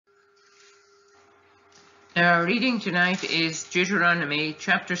Our reading tonight is Deuteronomy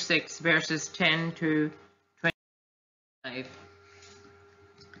chapter 6, verses 10 to 25.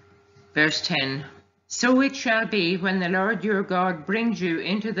 Verse 10. So it shall be when the Lord your God brings you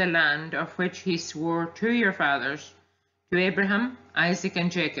into the land of which he swore to your fathers, to Abraham, Isaac,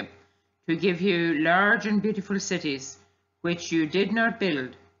 and Jacob, to give you large and beautiful cities, which you did not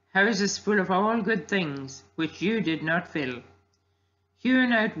build, houses full of all good things, which you did not fill,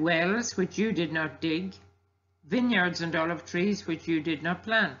 hewn out wells, which you did not dig, vineyards and olive trees, which you did not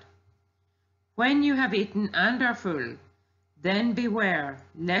plant. When you have eaten and are full, then beware,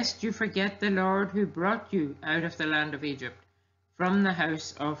 lest you forget the Lord who brought you out of the land of Egypt, from the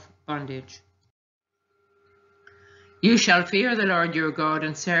house of bondage. You shall fear the Lord your God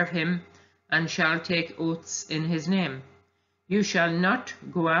and serve him, and shall take oaths in his name. You shall not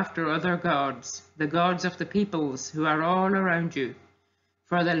go after other gods, the gods of the peoples who are all around you.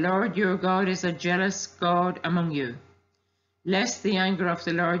 For the Lord your God is a jealous God among you, lest the anger of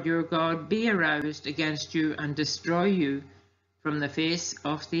the Lord your God be aroused against you and destroy you from the face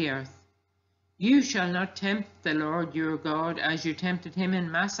of the earth. You shall not tempt the Lord your God as you tempted him in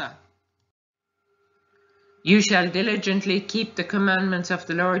Massah. You shall diligently keep the commandments of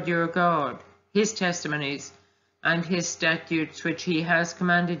the Lord your God, his testimonies, and his statutes which he has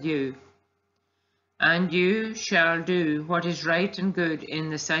commanded you. And you shall do what is right and good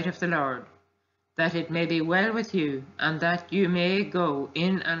in the sight of the Lord, that it may be well with you, and that you may go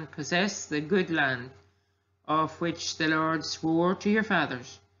in and possess the good land, of which the Lord swore to your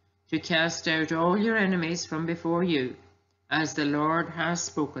fathers, to cast out all your enemies from before you, as the Lord has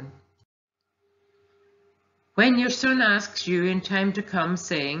spoken. When your son asks you in time to come,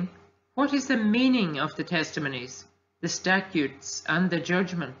 saying, What is the meaning of the testimonies, the statutes, and the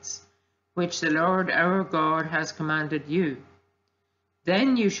judgments, which the Lord our God has commanded you?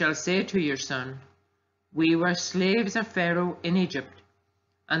 Then you shall say to your son, We were slaves of Pharaoh in Egypt,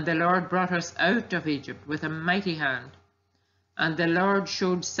 and the Lord brought us out of Egypt with a mighty hand. And the Lord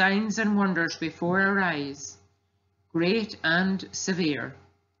showed signs and wonders before our eyes, great and severe,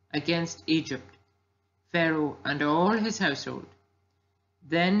 against Egypt, Pharaoh and all his household.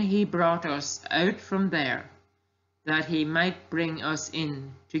 Then he brought us out from there, that he might bring us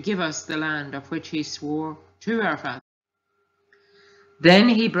in to give us the land of which he swore to our fathers. Then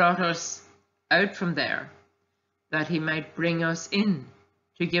he brought us out from there, that he might bring us in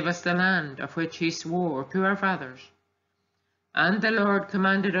to give us the land of which he swore to our fathers. And the Lord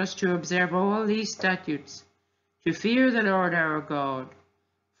commanded us to observe all these statutes, to fear the Lord our God,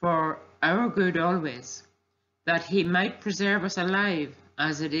 for our good always, that he might preserve us alive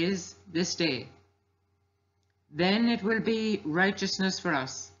as it is this day. Then it will be righteousness for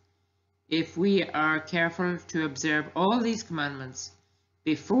us, if we are careful to observe all these commandments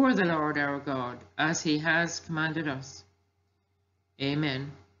before the Lord our God, as he has commanded us.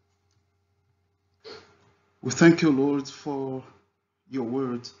 Amen. We thank you, Lord, for your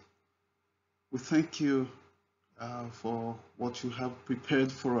word. We thank you for what you have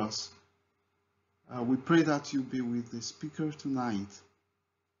prepared for us. We pray that you be with the speaker tonight,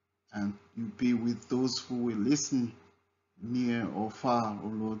 and you be with those who will listen near or far, oh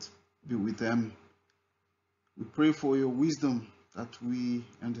Lord, be with them. We pray for your wisdom, that we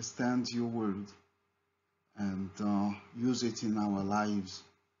understand your word and use it in our lives.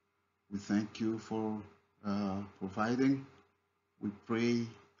 We thank you for providing. We pray,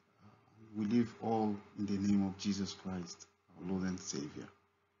 we live all in the name of Jesus Christ, our Lord and Savior.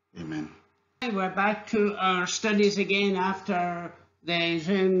 Amen. We're back to our studies again after the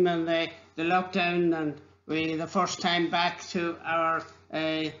Zoom and the lockdown, and the first time back to our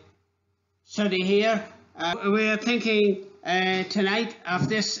study here. We are thinking tonight of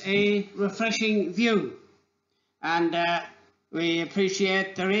this a refreshing view, and we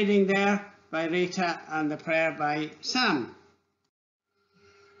appreciate the reading there by Rita and the prayer by Sam.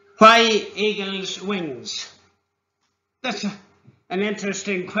 Why eagle's wings? That's an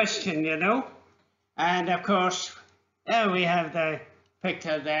interesting question, you know. And of course, there we have the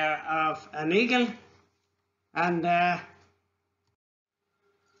picture there of an eagle. And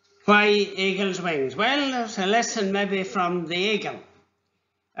why eagle's wings? Well, there's a lesson maybe from the eagle.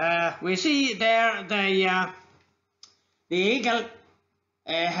 We see there the eagle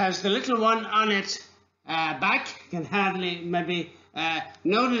has the little one on its back. You can hardly maybe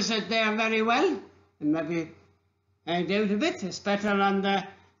notice it there very well. And maybe I doubt a bit. It's better on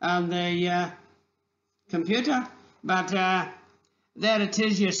the computer. But there it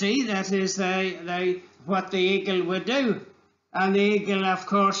is. You see, that is what the eagle would do. And the eagle, of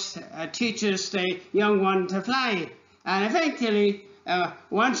course, teaches the young one to fly. And eventually,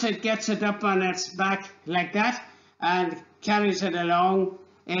 once it gets it up on its back like that and carries it along,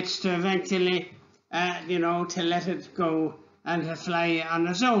 it's to eventually, to let it go and to fly on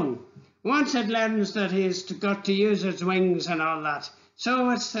its own. Once it learns that it's got to use its wings and all that. So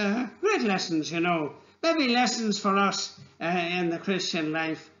it's great lessons, maybe lessons for us in the Christian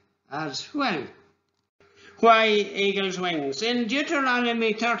life as well. Why eagle's wings? In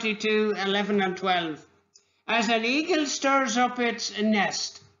Deuteronomy 32:11 and 12, as an eagle stirs up its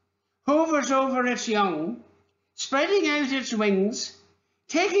nest, hovers over its young, spreading out its wings,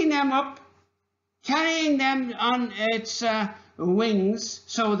 taking them up, carrying them on its wings,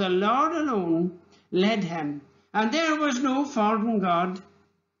 so the Lord alone led him, and there was no foreign God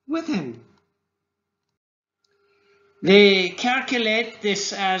with him. They calculate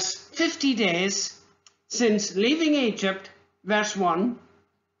this as 50 days since leaving Egypt, verse 1,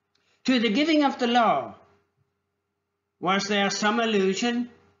 to the giving of the law. Was there some allusion?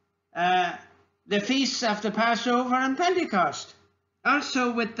 The feasts of the Passover and Pentecost,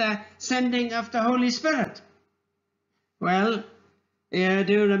 also with the sending of the Holy Spirit. Well, you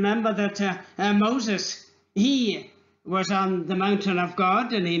do remember that Moses, he was on the mountain of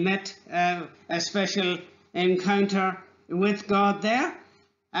God, and he met a special encounter with God there,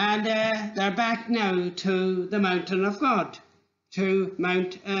 and they're back now to the mountain of God, to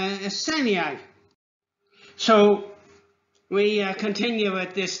Mount Sinai. So we continue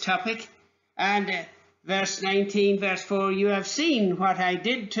with this topic, and verse 19, verse 4, you have seen what I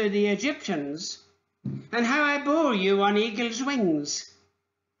did to the Egyptians, and how I bore you on eagle's wings,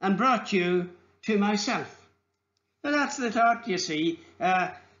 and brought you to myself. Well, that's the thought, you see.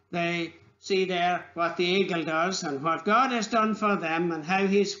 They see there what the eagle does, and what God has done for them, and how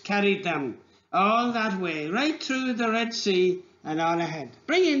he's carried them all that way, right through the Red Sea and on ahead,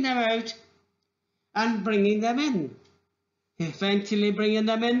 bringing them out and bringing them in, eventually bringing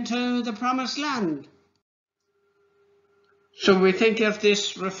them into the promised land. So we think of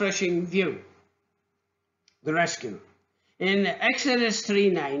this refreshing view, the rescue. In Exodus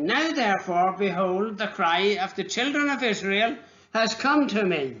 3:9, now therefore, behold, the cry of the children of Israel has come to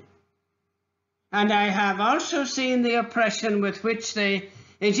me, and I have also seen the oppression with which the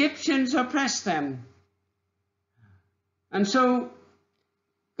Egyptians oppressed them. And so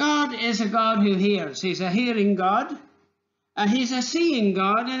God is a God who hears. He's a hearing God, and he's a seeing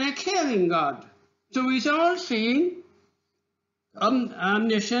God and a caring God. So he's all seeing,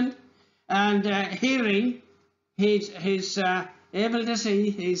 omniscient, and hearing. He's able to see,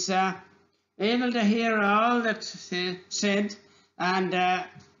 he's able to hear all that's said, and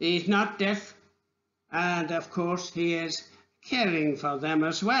he's not deaf, and of course he is caring for them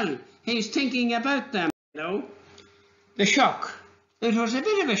as well. He's thinking about them, The shock. It was a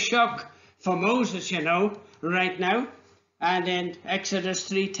bit of a shock for Moses, right now. And in Exodus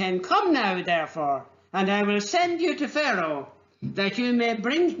 3:10, come now therefore, and I will send you to Pharaoh, that you may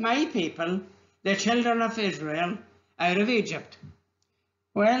bring my people, the children of Israel, out of Egypt.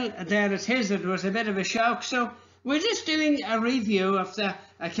 Well, there it is. It was a bit of a shock. So we're just doing a review of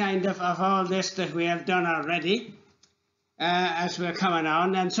of all this that we have done already as we're coming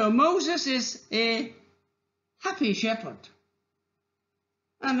on. And so Moses is a happy shepherd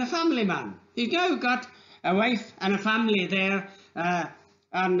and a family man. He's now got a wife and a family there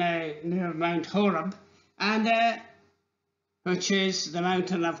on near Mount Horeb, and which is the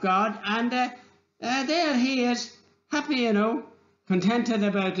mountain of God, and there he is happy, contented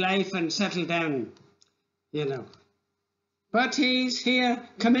about life and settled down, But he's here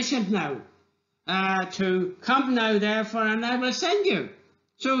commissioned now to come now therefore, and I will send you.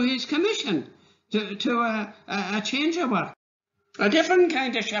 So he's commissioned to a change of work, a different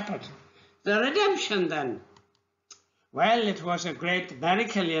kind of shepherd. The redemption then. Well, it was a great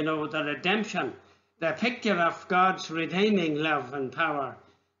miracle, the redemption, the picture of God's redeeming love and power,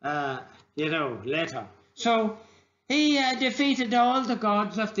 later. So he defeated all the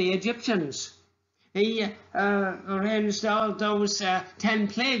gods of the Egyptians. He arranged all those 10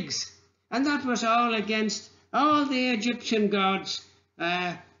 plagues, and that was all against all the Egyptian gods,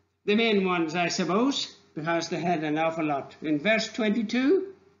 the main ones, I suppose, because they had an awful lot. In verse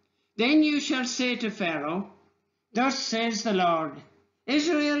 22, then you shall say to Pharaoh, thus says the Lord,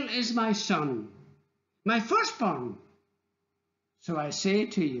 Israel is my son, my firstborn. So I say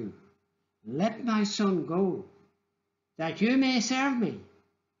to you, let my son go, that you may serve me.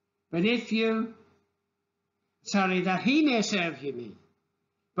 But that he may serve me.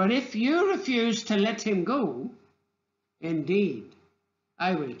 But if you refuse to let him go, indeed,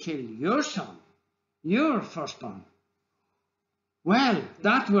 I will kill your son, your firstborn. Well,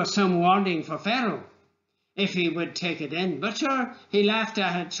 that was some warning for Pharaoh. if he would take it in. But sure, he laughed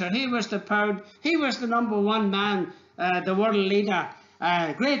at it. Sure, he was the number one man, the world leader,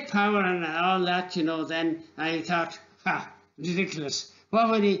 great power and all that, then I thought, ridiculous. How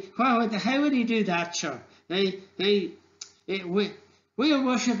would he do that, sure? We're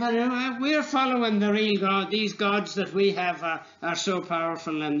worshipping, we're following the real God. These gods that we have are so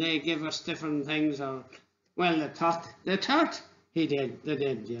powerful, and they give us different things. Well, they thought they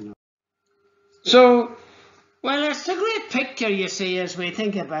did. So, well, it's a great picture, you see, as we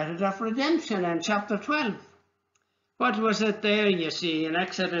think about it, of redemption in chapter 12. What was it there, you see, in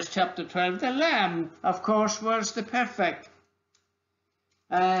Exodus chapter 12? The lamb, of course, was the perfect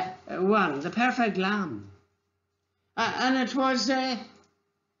the perfect lamb. And it was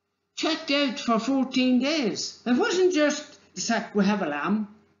checked out for 14 days. It wasn't just to say, we have a lamb.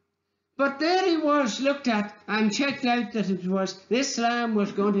 But there he was, looked at and checked out that this lamb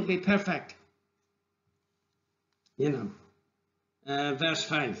was going to be perfect. Verse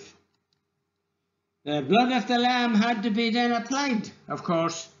 5. The blood of the lamb had to be then applied, of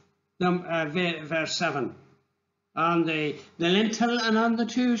course, verse 7, on the lintel and on the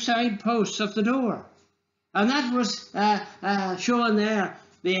two side posts of the door. And that was showing there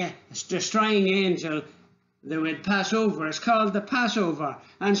the destroying angel that would pass over. It's called the Passover.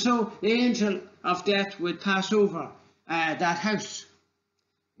 And so the angel of death would pass over that house,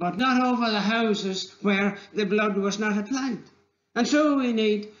 but not over the houses where the blood was not applied. And so we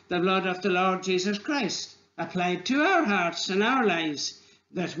need the blood of the Lord Jesus Christ applied to our hearts and our lives,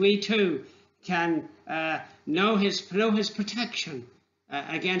 that we too can know his protection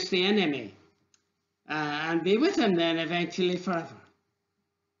against the enemy and be with him then eventually forever.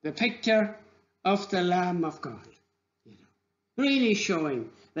 The picture of the Lamb of God, really showing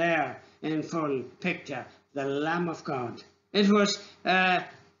there in full picture the Lamb of God. It was, all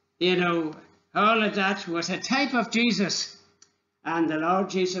of that was a type of Jesus, and the Lord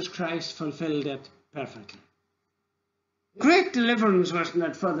Jesus Christ fulfilled it perfectly. Great deliverance, wasn't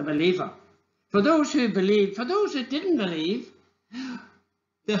it, for the believer? For those who believed, for those who didn't believe,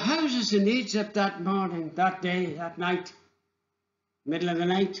 the houses in Egypt that morning, that day, that night, middle of the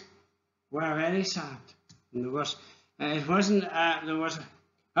night, were very sad. And there was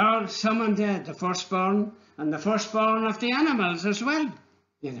someone dead, the firstborn, and the firstborn of the animals as well,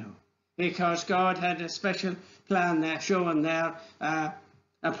 because God had a special plan there, showing there a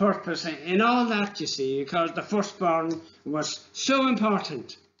purpose in all that, you see, because the firstborn was so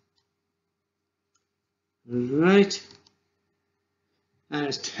important. Right? And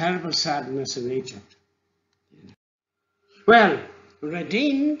it's terrible sadness in Egypt. Well,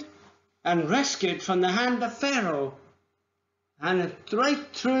 redeemed and rescued from the hand of Pharaoh, and right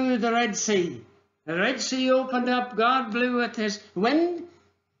through the Red Sea. The Red Sea opened up, God blew with his wind,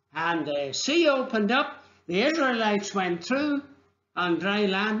 and the sea opened up. The Israelites went through on dry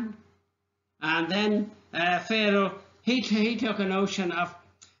land, and then Pharaoh, he took a notion of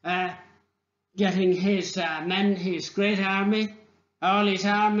getting his men, his great army, all his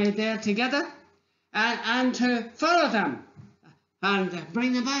army there together, and to follow them and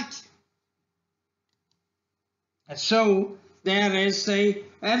bring them back. And so there is the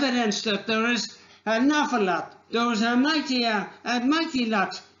evidence that there is an awful lot. There was a mighty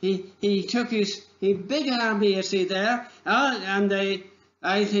lot. He took his big army, you see there, and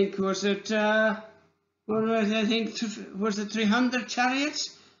I think was it 300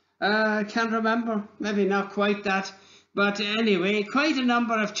 chariots? I can't remember. Maybe not quite that, but anyway, quite a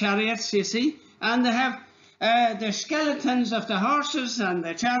number of chariots, you see, and they have the skeletons of the horses and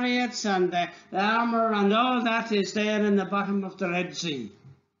the chariots and the armour and all that is there in the bottom of the Red Sea.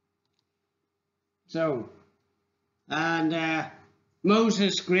 So, and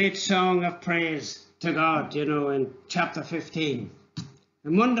Moses' great song of praise to God, in chapter 15. A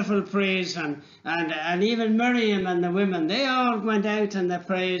wonderful praise, and even Miriam and the women, they all went out and they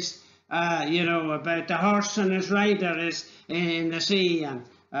praised, about the horse and his rider is in the sea and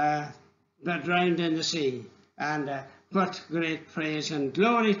got drowned in the sea. And what great praise and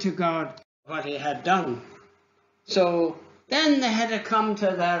glory to God, what he had done. So then they had to come to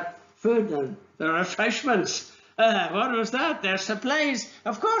their food and their refreshments. What was that? Their supplies.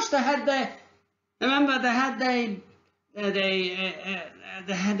 Of course they had they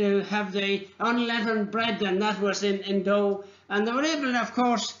had to have the unleavened bread, and that was in dough. And they were able, of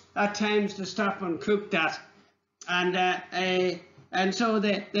course, at times to stop and cook that. And so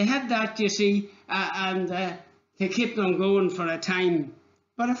they had that, you see, and to keep them going for a time.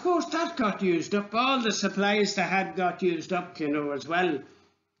 But of course that got used up. All the supplies they had got used up, as well.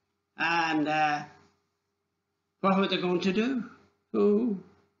 And what were they going to do? Oh,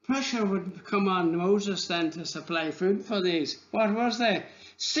 pressure would come on Moses then to supply food for these. What was there?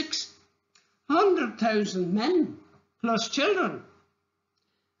 600,000 men plus children.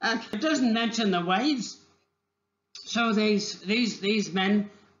 And it doesn't mention the wives. So these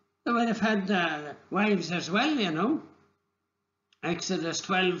men, they would have had wives as well, you know. Exodus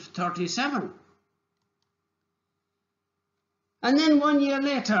 12:37. And then 1 year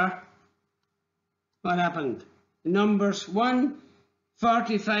later, what happened? Numbers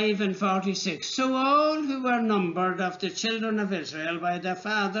 1:45 and 46. So all who were numbered of the children of Israel by their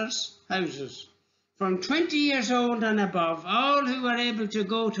fathers' houses, from 20 years old and above, all who were able to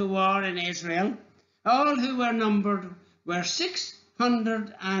go to war in Israel, all who were numbered were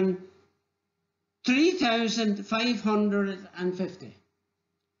 603,550.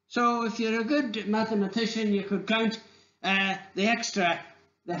 So if you're a good mathematician, you could count the extra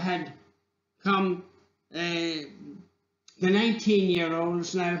that had come. The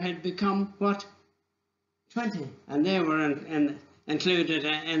 19-year-olds now had become what? 20, and they were included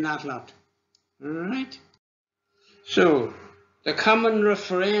in that lot. Right? So the common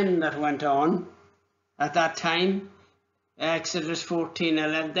refrain that went on at that time, Exodus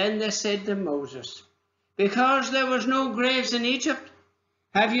 14:11, then they said to Moses, because there was no graves in Egypt,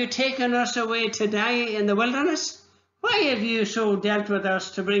 have you taken us away to die in the wilderness? Why have you so dealt with us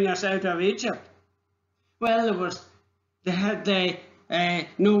to bring us out of Egypt? Well, they had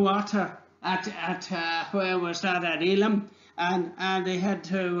no water at where was that, at Elim, and they had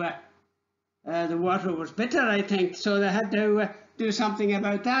to, the water was bitter, I think, so they had to do something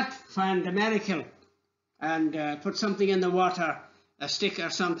about that, find a miracle, and put something in the water, a stick or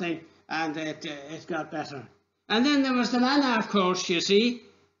something, and it got better. And then there was the manna, of course, you see,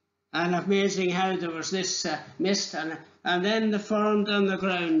 and amazing how there was this mist, and then they formed on the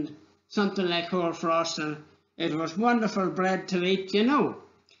ground something like hoarfrost, and it was wonderful bread to eat, you know.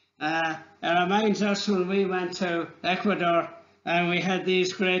 It reminds us when we went to Ecuador, and we had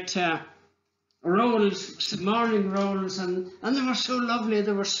these great rolls, morning rolls, and they were so lovely,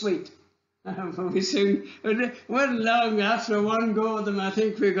 they were sweet. We soon, it wasn't long after one go of them, I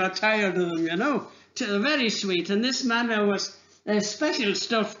think we got tired of them, you know. Very sweet, and this manna was special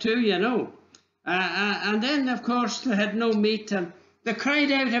stuff too, you know. And then, of course, they had no meat, and they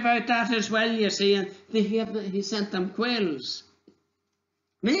cried out about that as well, you see, and he sent them quails.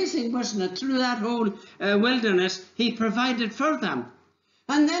 Amazing, wasn't it? Through that whole wilderness, he provided for them.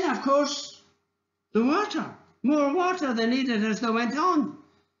 And then, of course, the water. More water they needed as they went on.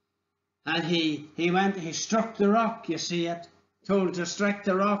 And he struck the rock, you see it. Told to strike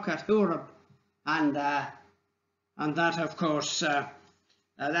the rock at Horeb. And that, of course,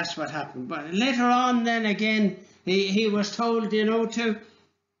 that's what happened. But later on, then again, he was told, you know, to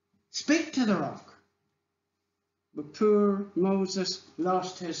speak to the rock. But poor Moses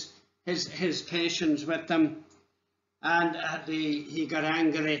lost his patience with them, and he got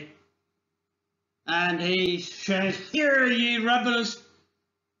angry. And he said, "Here, ye rebels,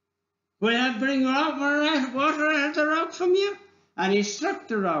 will I bring water out of the rock from you?" And he struck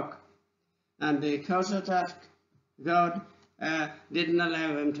the rock. And because of that, God didn't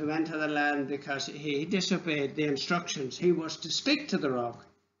allow him to enter the land, because he disobeyed the instructions. He was to speak to the rock,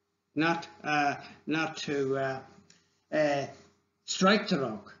 not to strike the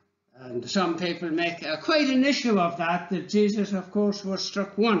rock. And some people make quite an issue of that Jesus, of course, was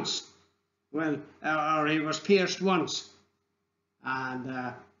struck once. Well, or he was pierced once.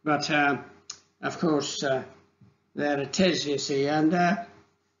 And but of course, there it is, you see, and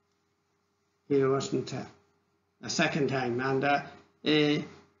he wasn't a second time. And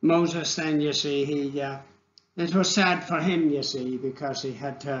Moses, then, you see, it was sad for him, you see, because he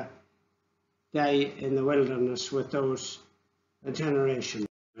had to die in the wilderness with those generations.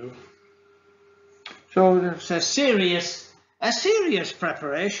 So there's a serious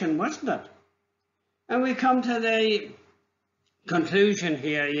preparation, wasn't it? And we come to the conclusion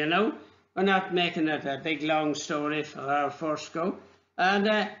here, you know. We're not making it a big long story for our first go.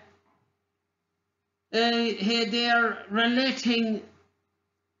 And they are relating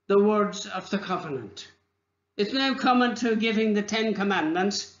the words of the covenant. It's now coming to giving the 10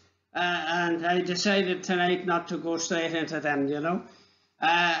 Commandments, and I decided tonight not to go straight into them, you know.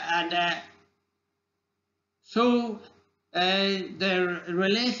 So they're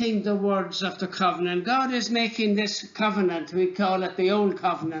relating the words of the covenant. God is making this covenant. We call it the Old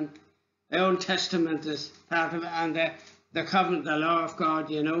Covenant. The Old Testament is part of it, and the covenant, the law of God,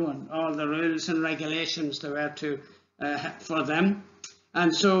 you know, and all the rules and regulations there were to for them.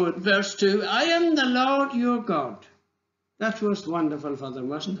 And so, verse 2, I am the Lord your God. That was wonderful for them,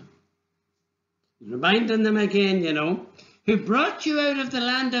 wasn't it? Reminding them again, you know, who brought you out of the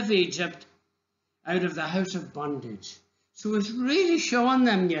land of Egypt, out of the house of bondage. So it's really showing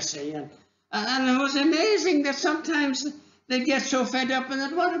them, you see. And it was amazing that sometimes they get so fed up and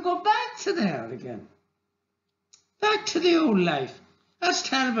they'd want to go back to there again. Back to the old life. That's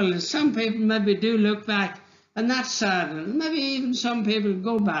terrible. And some people maybe do look back, and that's sad. And maybe even some people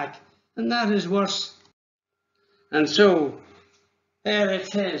go back, and that is worse. And so, there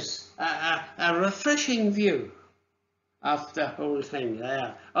it is, a refreshing view of the whole thing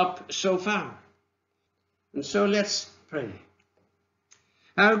there, up so far. And so let's pray.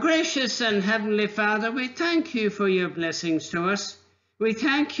 Our gracious and heavenly Father, we thank you for your blessings to us. We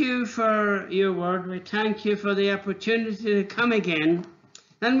thank you for your word. We thank you for the opportunity to come again.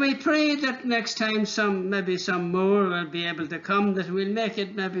 And we pray that next time maybe some more will be able to come, that we'll make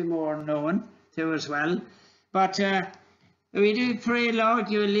it maybe more known to us well. But we do pray, Lord,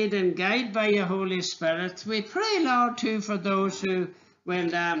 you lead and guide by your Holy Spirit. We pray, Lord, too, for those who,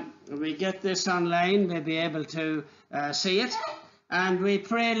 when we get this online, may be able to see it. And we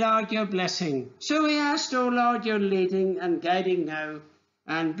pray, Lord, your blessing. So we ask, oh Lord, your leading and guiding now.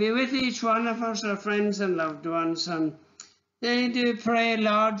 And be with each one of us, our friends and loved ones. And they do pray,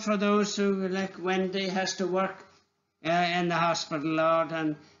 Lord, for those who, like Wendy, has to work in the hospital, Lord,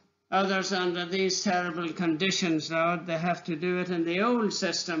 and others under these terrible conditions, Lord. They have to do it in the old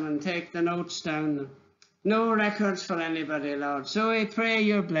system and take the notes down. No records for anybody, Lord. So we pray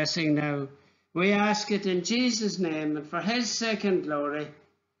your blessing now. We ask it in Jesus' name and for his sake and glory.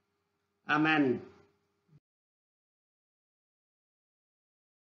 Amen.